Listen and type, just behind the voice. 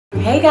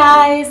Hey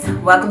guys,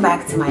 welcome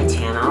back to my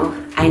channel.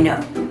 I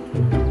know,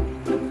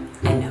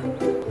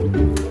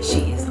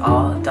 she is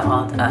all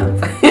dolled up.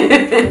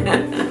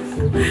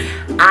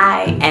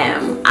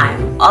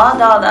 I'm all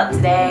dolled up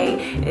today.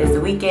 It is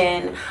the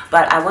weekend,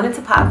 but I wanted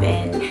to pop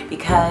in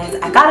because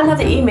I got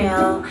another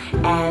email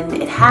and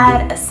it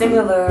had a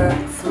similar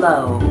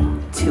flow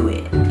to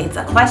it. It's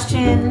a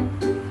question,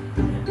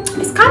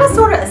 it's kind of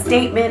sort of a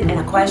statement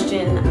and a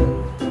question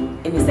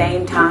at the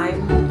same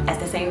time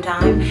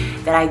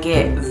that I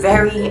get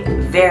very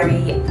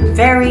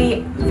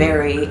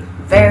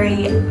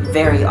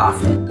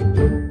often.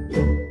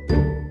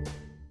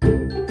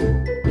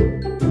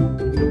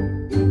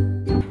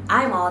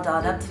 I'm all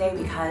dolled up today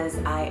because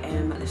I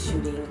am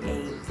shooting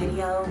a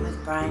video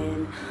with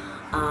Brian.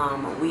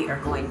 We are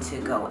going to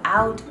go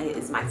out. It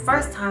is my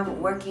first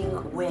time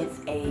working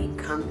with a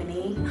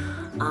company.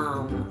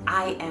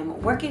 I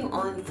am working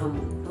on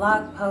some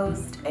blog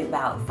posts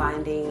about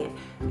finding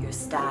your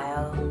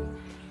style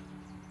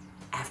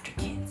after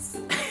kids.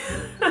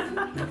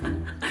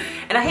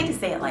 And I hate to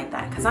say it like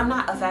that because I'm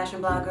not a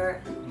fashion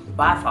blogger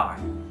by far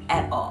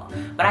at all,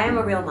 but I am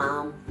a real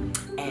mom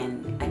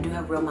and I do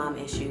have real mom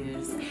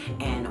issues.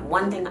 And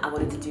one thing I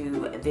wanted to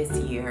do this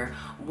year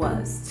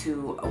was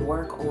to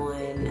work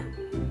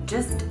on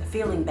just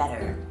feeling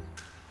better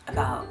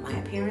about my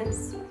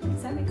appearance.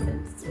 Does that make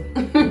sense?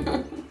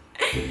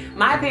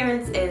 My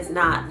appearance is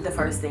not the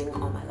first thing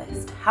on my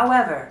list.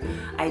 However,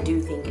 I do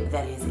think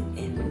that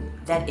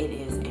it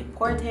is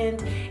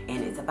important,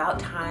 and it's about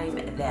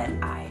time that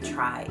I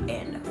try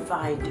and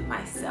find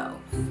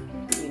myself.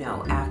 You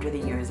know, after the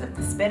years of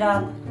the spit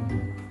up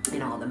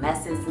and all the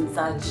messes and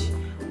such,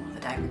 all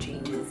the diaper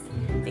changes,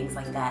 things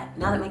like that.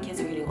 Now that my kids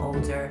are getting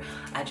older,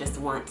 I just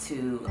want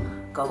to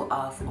go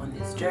off on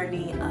this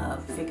journey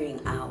of figuring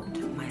out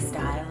my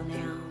style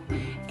now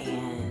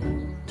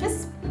and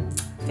just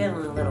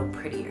feeling a little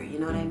prettier, you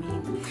know what I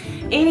mean?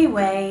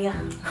 Anyway,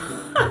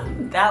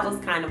 that was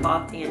kind of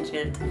off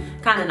tangent.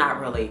 Kind of not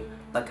really,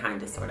 but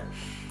kind of sort of.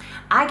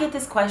 I get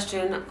this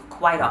question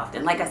quite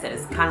often. Like I said,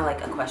 it's kind of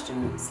like a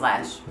question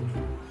slash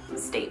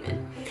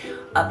statement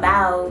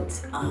about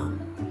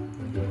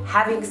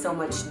having so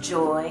much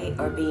joy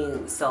or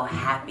being so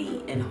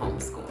happy in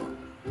homeschool.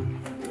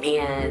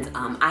 And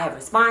I have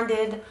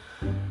responded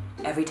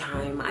every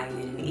time I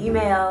get an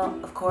email,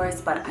 of course,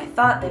 but I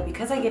thought that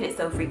because I get it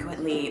so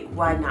frequently,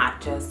 why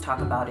not just talk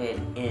about it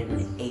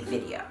in a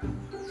video?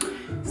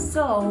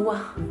 So,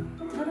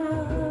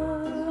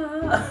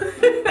 ta-da!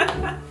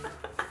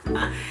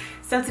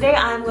 So today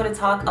I'm going to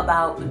talk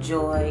about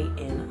joy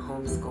in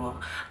homeschool.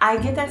 I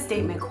get that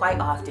statement quite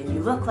often.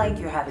 You look like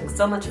you're having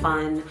so much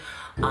fun.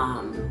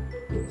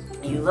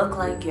 You look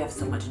like you have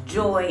so much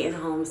joy in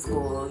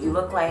homeschool. You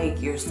look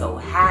like you're so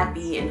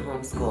happy in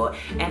homeschool.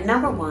 And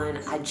number one,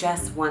 I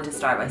just want to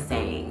start by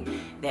saying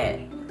that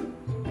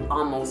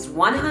almost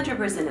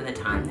 100% of the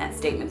time that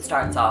statement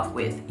starts off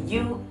with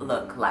you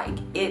look like,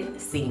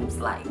 it seems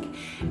like.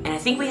 And I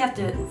think we have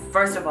to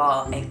first of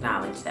all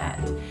acknowledge that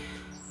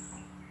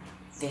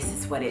this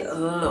is what it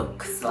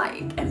looks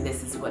like and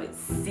this is what it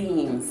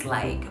seems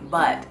like.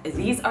 But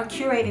these are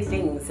curated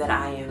things that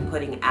I am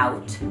putting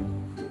out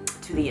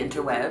to the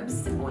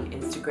interwebs, on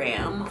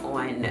Instagram,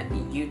 on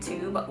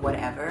YouTube,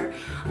 whatever.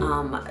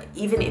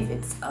 Even if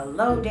it's a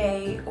low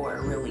day or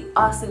a really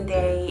awesome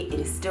day, it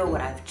is still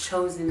what I've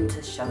chosen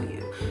to show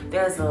you.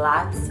 There's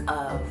lots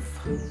of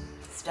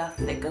stuff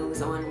that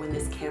goes on when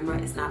this camera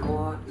is not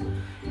on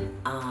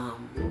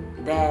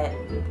that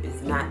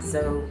is not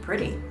so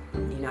pretty,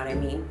 you know what I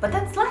mean? But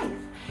that's life.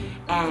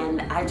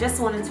 And I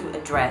just wanted to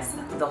address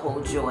the whole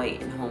joy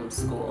in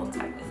homeschool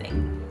type of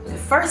thing. The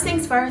first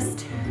things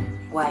first,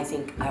 well, I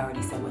think I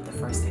already said what the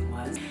first thing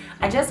was.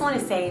 I just want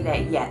to say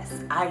that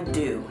yes, I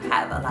do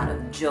have a lot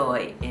of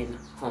joy in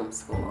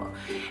homeschool.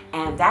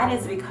 And that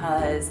is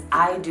because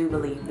I do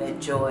believe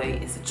that joy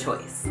is a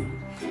choice.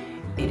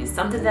 It is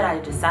something that I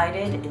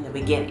decided in the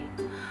beginning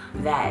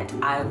that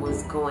I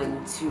was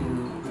going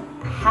to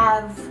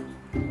have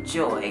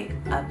joy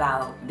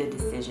about the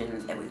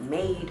decision that we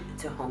made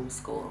to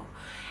homeschool.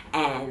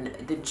 And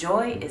the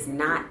joy is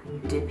not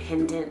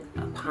dependent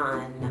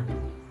upon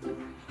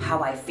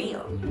how I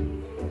feel.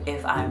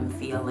 If I'm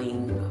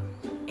feeling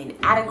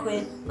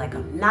inadequate, like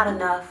I'm not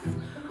enough,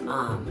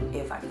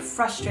 if I'm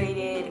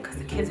frustrated because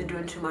the kids are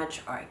doing too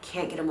much or I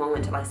can't get a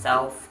moment to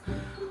myself,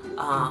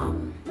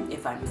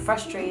 if I'm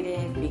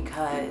frustrated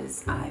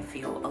because I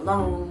feel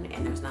alone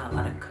and there's not a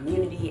lot of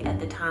community at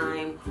the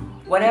time,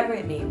 whatever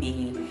it may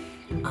be,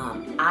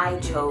 I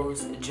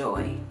chose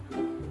joy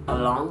a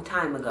long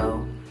time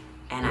ago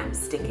and I'm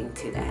sticking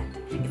to that.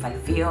 If I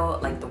feel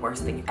like the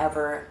worst thing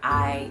ever,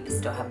 I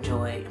still have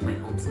joy in my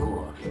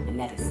homeschool, and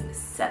that is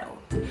settled.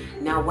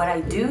 Now, what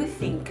I do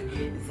think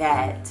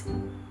that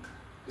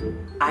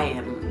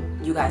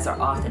you guys are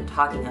often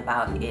talking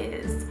about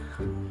is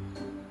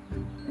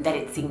that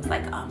it seems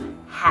like I'm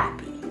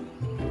happy.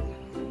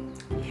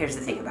 Here's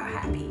the thing about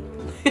happy.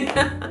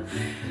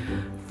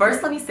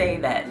 First, let me say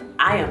that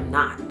I am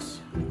not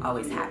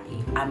always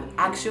happy. I'm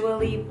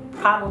actually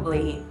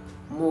probably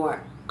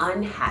more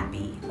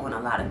unhappy on a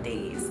lot of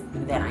days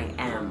than I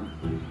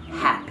am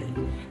happy.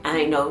 And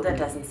I know that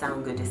doesn't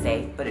sound good to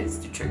say, but it's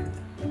the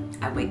truth.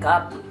 I wake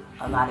up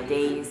a lot of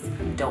days,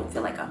 don't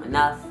feel like I'm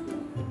enough.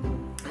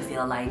 I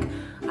feel like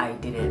I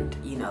didn't,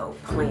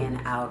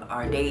 plan out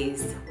our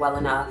days well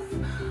enough.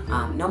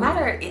 No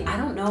matter, I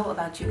don't know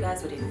about you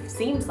guys, but it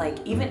seems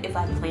like even if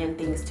I plan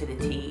things to the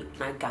T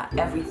and I got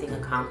everything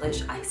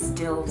accomplished, I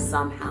still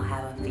somehow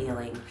have a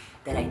feeling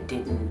that I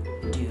didn't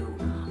do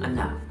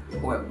enough,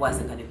 or it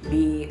wasn't going to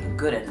be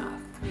good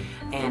enough.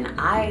 And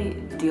I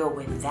deal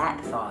with that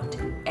thought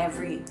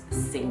every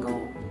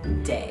single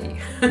day.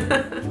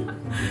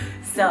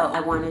 So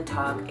I want to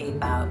talk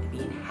about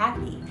being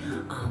happy.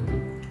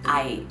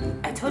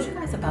 I told you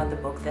guys about the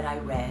book that I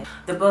read,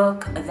 the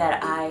book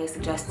that I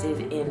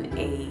suggested in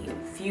a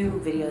few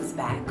videos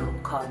back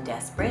called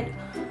Desperate.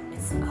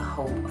 It's a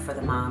hope for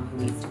the mom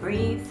who needs to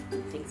breathe. I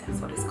think that's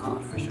what it's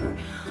called for sure.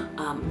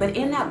 But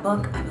in that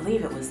book, I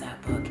believe it was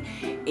that book,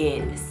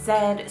 it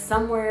said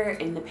somewhere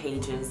in the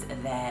pages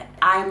that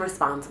I'm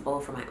responsible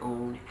for my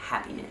own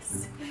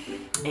happiness.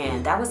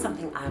 And that was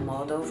something I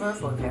mulled over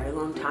for a very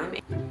long time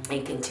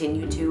and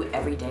continue to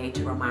every day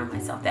to remind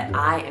myself that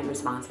I am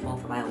responsible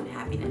for my own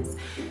happiness.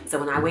 So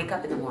when I wake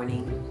up in the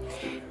morning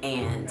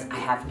and I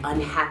have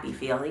unhappy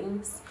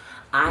feelings,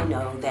 I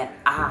know that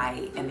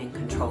I am in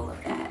control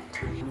of that.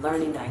 I'm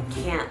learning that I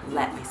can't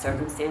let my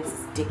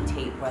circumstances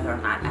dictate whether or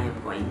not I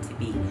am going to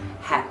be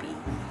happy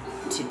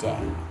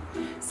today.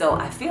 So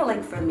I feel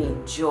like for me,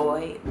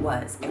 joy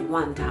was a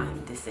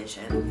one-time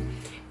decision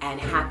and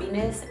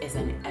happiness is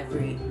an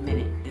every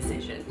minute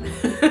decision.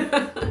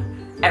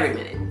 Every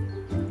minute.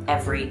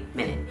 Every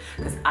minute,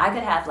 because I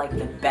could have like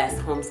the best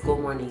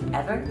homeschool morning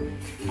ever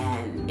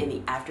and in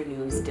the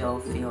afternoon still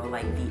feel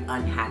like the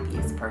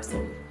unhappiest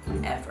person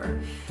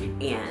ever.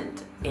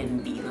 And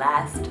in the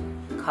last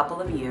couple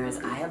of years,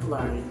 I have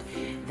learned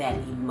that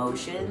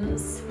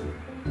emotions,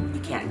 you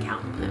can't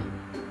count on them.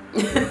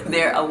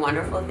 They're a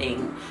wonderful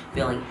thing.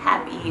 Feeling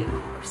happy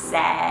or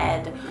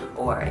sad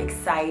or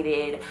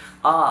excited,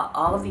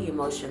 all of the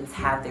emotions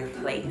have their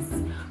place,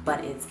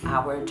 but it's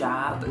our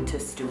job to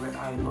steward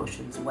our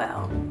emotions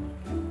well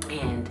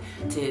and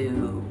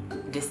to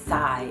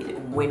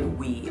decide when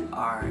we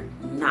are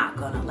not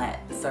going to let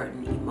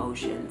certain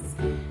emotions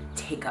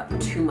take up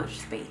too much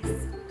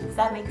space. Does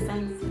that make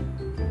sense?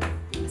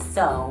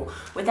 So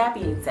with that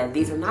being said,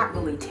 these are not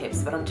really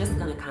tips, but I'm just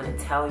going to kind of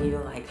tell you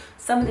like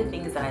some of the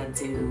things that I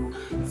do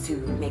to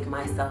make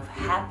myself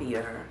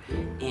happier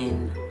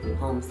in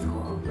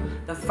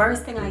homeschool. The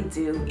first thing I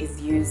do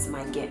is use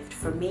my gift.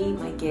 For me,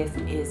 my gift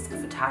is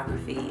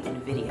photography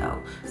and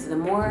video. So the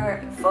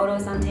more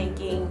photos I'm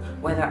taking,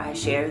 whether I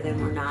share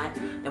them or not,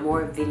 the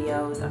more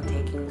videos I'm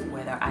taking,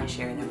 whether I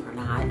share them or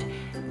not,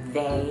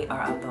 they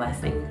are a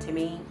blessing to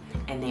me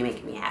and they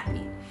make me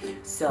happy.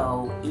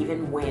 So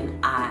even when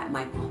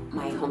my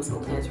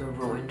homeschool plans were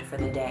ruined for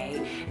the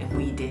day and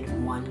we did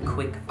one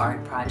quick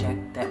art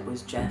project that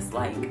was just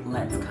like,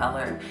 let's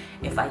color,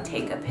 if I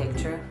take a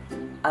picture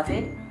of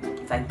it,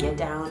 if I get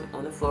down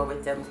on the floor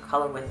with them,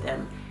 color with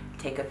them,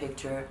 take a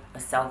picture, a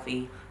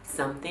selfie,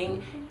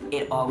 something,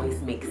 it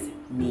always makes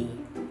me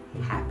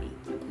happy.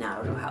 Now,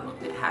 I don't know how long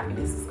that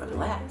happiness is going to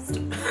last,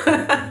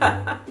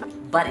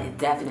 but it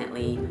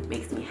definitely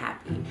makes me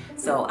happy.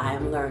 So I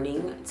am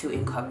learning to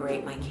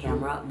incorporate my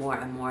camera more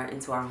and more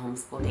into our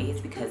homeschool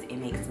days because it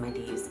makes my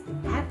days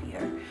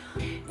happier.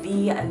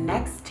 The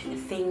next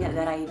thing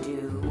that I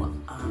do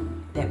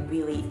that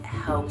really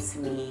helps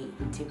me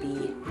to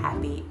be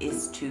happy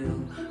is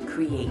to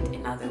create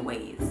in other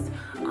ways.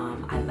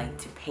 I like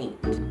to paint.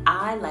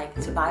 I like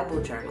to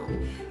Bible journal,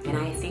 and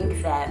I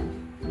think that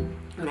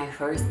when I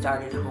first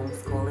started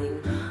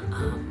homeschooling,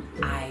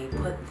 I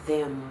put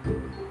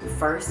them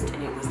first,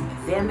 and it was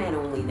them and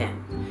only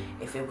them.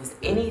 If it was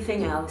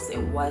anything else, it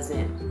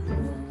wasn't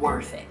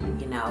worth it.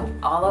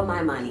 All of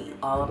my money,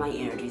 all of my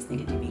energies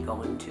needed to be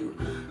going to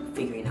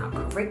figuring out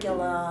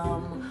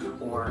curriculum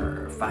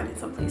or finding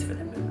some place for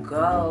them to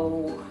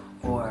go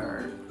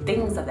or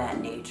things of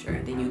that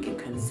nature. Then you get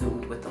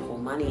consumed with the whole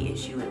money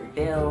issue and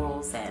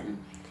bills and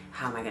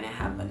how am I going to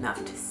have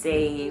enough to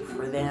save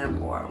for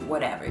them or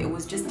whatever. It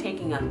was just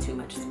taking up too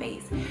much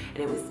space, and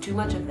it was too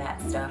much of that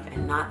stuff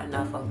and not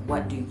enough of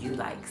what do you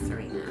like,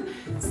 Syreena.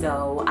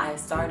 So I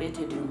started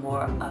to do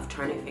more of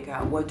trying to figure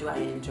out what do I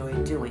enjoy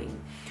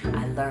doing.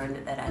 I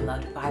learned that I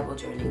loved Bible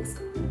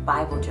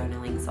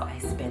journaling, so I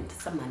spent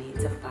some money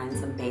to find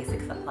some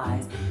basic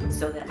supplies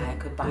so that I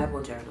could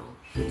Bible journal.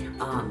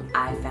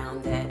 I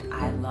found that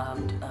I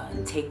loved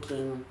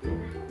taking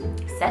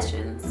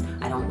sessions.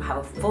 I don't have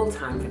a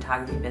full-time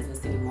photography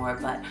business anymore,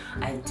 but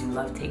I do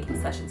love taking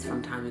sessions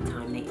from time to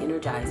time. They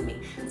energize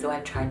me, so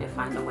I tried to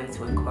find a way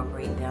to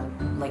incorporate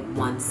them like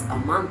once a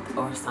month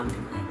or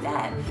something like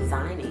that.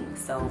 Designing,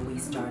 so we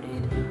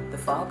started the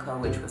Falco,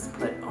 which was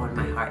put on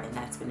my heart, and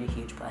that's been a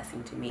huge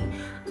blessing to me.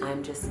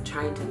 I'm just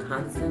trying to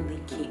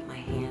constantly keep my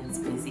hands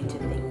busy to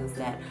things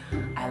that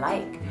I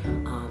like.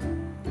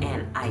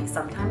 And I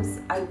sometimes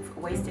I've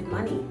wasted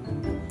money.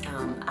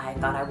 I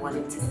thought I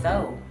wanted to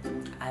sew.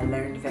 I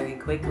learned very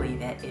quickly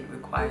that it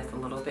requires a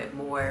little bit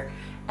more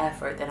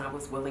effort than I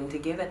was willing to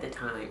give at the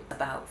time.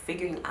 About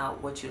figuring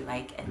out what you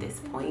like at this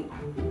point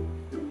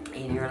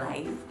in your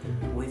life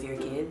with your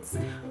kids.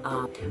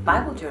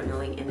 Bible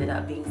journaling ended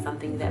up being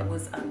something that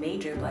was a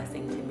major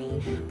blessing to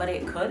me, but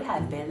it could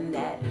have been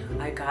that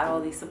I got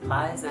all these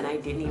supplies and I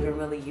didn't even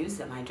really use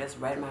them. I just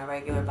read my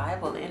regular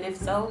Bible, and if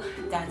so,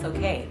 that's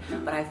okay.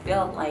 But I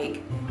felt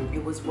like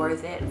it was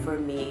worth it for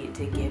me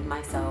to give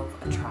myself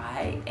a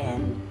try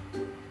and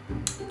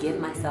give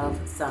myself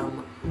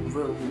some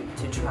room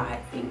to try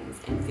things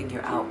and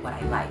figure out what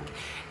I like.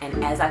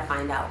 And as I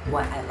find out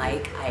what I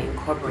like, I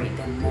incorporate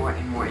them more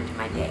and more into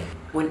my day.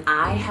 When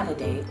I have a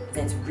day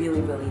that's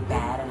really, really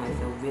bad and I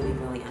feel really,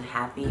 really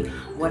unhappy,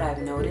 what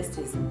I've noticed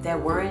is there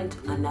weren't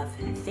enough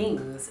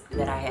things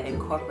that I had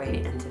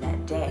incorporated into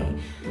that day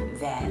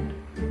that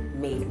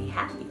made me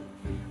happy.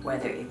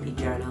 Whether it be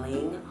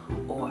journaling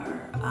or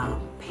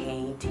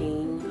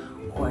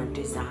painting or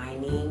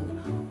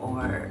designing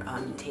or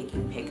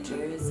taking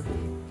pictures,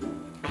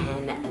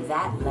 and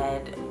that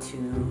led to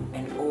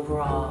an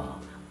overall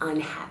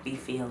unhappy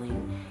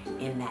feeling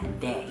in that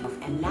day.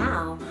 And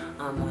now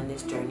I'm on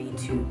this journey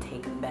to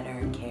take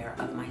better care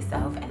of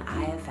myself, and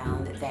I have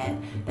found that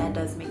that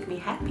does make me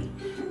happy.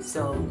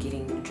 So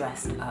getting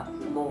dressed up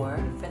more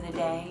for the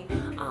day,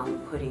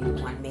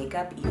 putting on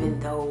makeup, even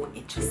though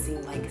it just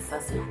seemed like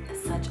such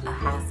a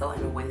hassle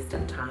and a waste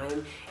of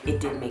time, it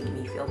did make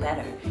me feel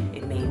better.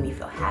 It made me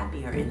feel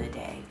happier in the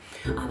day.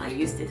 I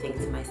used to think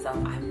to myself,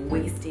 I'm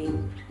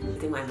wasting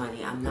my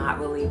money. I'm not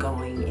really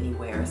going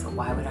anywhere, so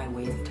why would I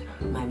waste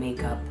my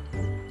makeup,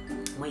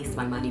 waste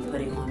my money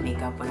putting on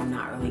makeup when I'm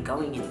not really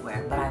going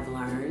anywhere? But I've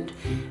learned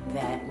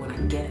that when I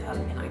get up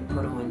and I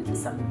put on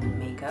some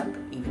makeup,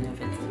 even if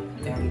it's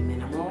very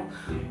minimal,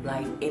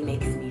 like, it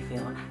makes me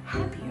feel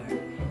happier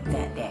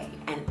that day,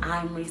 and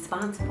I'm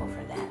responsible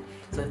for that.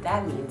 So if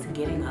that means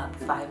getting up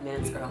 5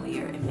 minutes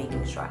earlier and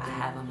making sure I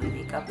have on my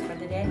makeup for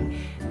the day,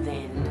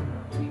 then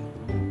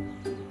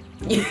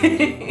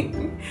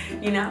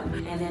you know.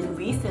 And then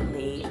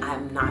recently,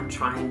 I'm not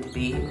trying to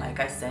be, like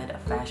I said, a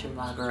fashion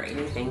blogger or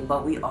anything,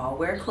 but we all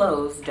wear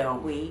clothes,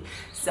 don't we?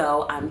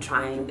 So I'm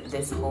trying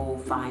this whole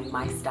find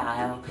my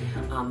style,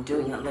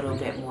 doing a little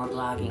bit more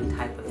blogging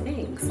type of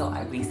thing. So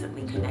I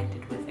recently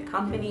connected with a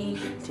company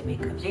to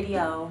make a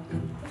video.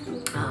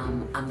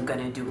 I'm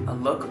gonna do a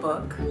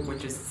lookbook,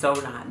 which is so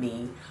not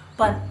me,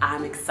 but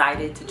I'm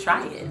excited to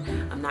try it.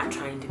 I'm not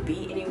trying to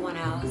be anyone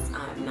else.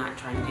 I'm not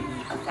trying to be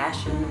a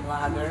fashion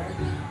blogger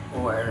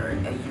or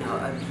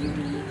a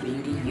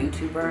beauty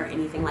YouTuber or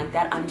anything like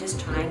that. I'm just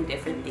trying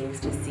different things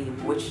to see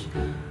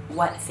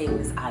what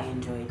things I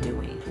enjoy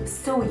doing.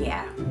 So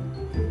yeah,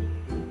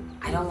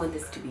 I don't want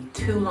this to be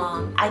too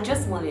long. I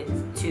just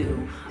wanted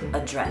to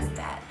address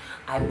that.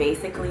 I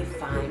basically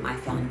find my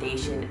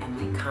foundation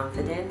and my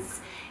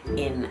confidence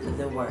in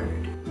the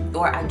Word,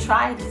 or I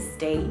try to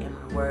stay in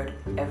my Word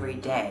every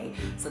day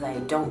so that I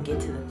don't get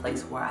to the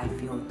place where I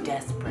feel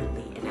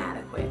desperately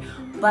inadequate.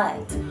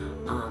 But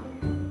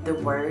the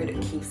Word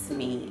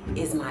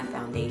is my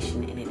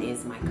foundation, and it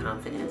is my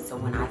confidence. So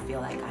when I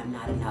feel like I'm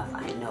not enough,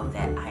 I know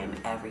that I am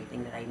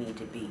everything that I need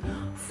to be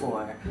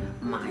for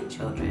my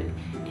children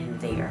and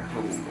their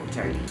homeschool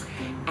journey.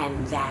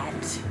 And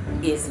that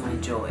is my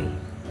joy,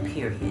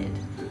 period.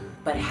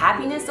 But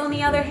happiness, on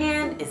the other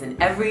hand, is an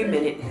every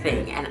minute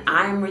thing, and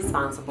I'm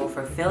responsible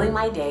for filling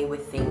my day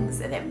with things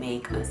that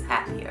make us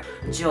happier.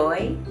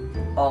 Joy,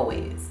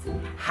 always.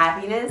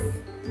 Happiness,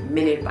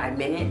 minute by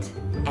minute,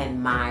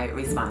 and my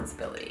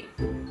responsibility.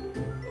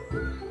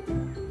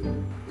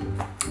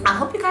 I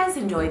hope you guys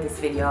enjoyed this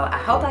video. I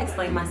hope I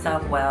explained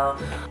myself well.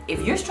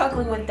 If you're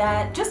struggling with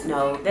that, just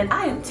know that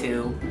I am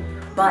too.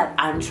 But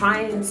I'm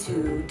trying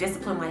to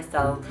discipline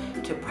myself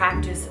to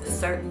practice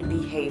certain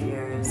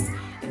behaviors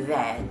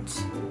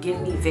that give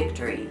me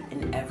victory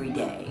in every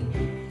day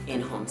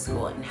in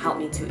homeschool and help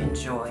me to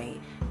enjoy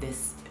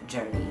this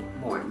journey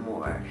more and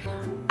more.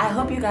 I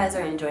hope you guys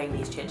are enjoying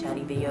these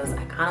chit-chatty videos.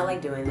 I kind of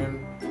like doing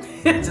them.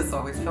 I just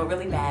always feel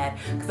really bad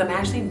because I'm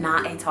actually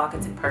not a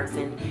talkative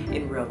person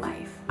in real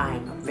life.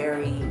 I'm a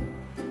very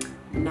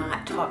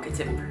not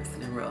talkative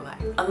person in real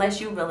life, unless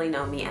you really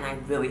know me and I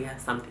really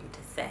have something to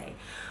say.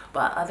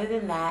 But other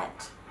than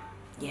that,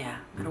 yeah,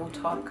 I don't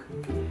talk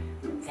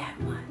that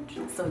much.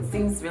 So it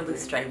seems really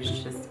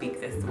strange to speak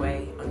this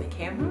way on the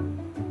camera.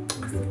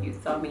 Because if you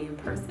saw me in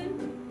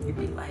person, you'd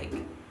be like,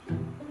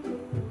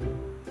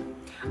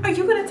 are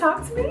you gonna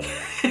talk to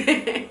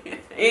me?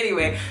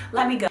 Anyway,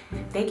 let me go.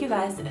 Thank you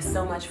guys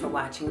so much for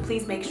watching.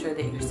 Please make sure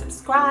that you're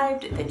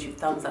subscribed, that you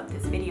thumbs up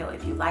this video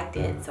if you liked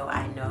it, so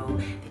I know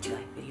that you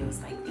like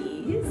videos like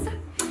these.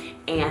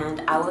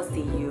 And I will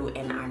see you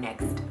in our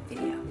next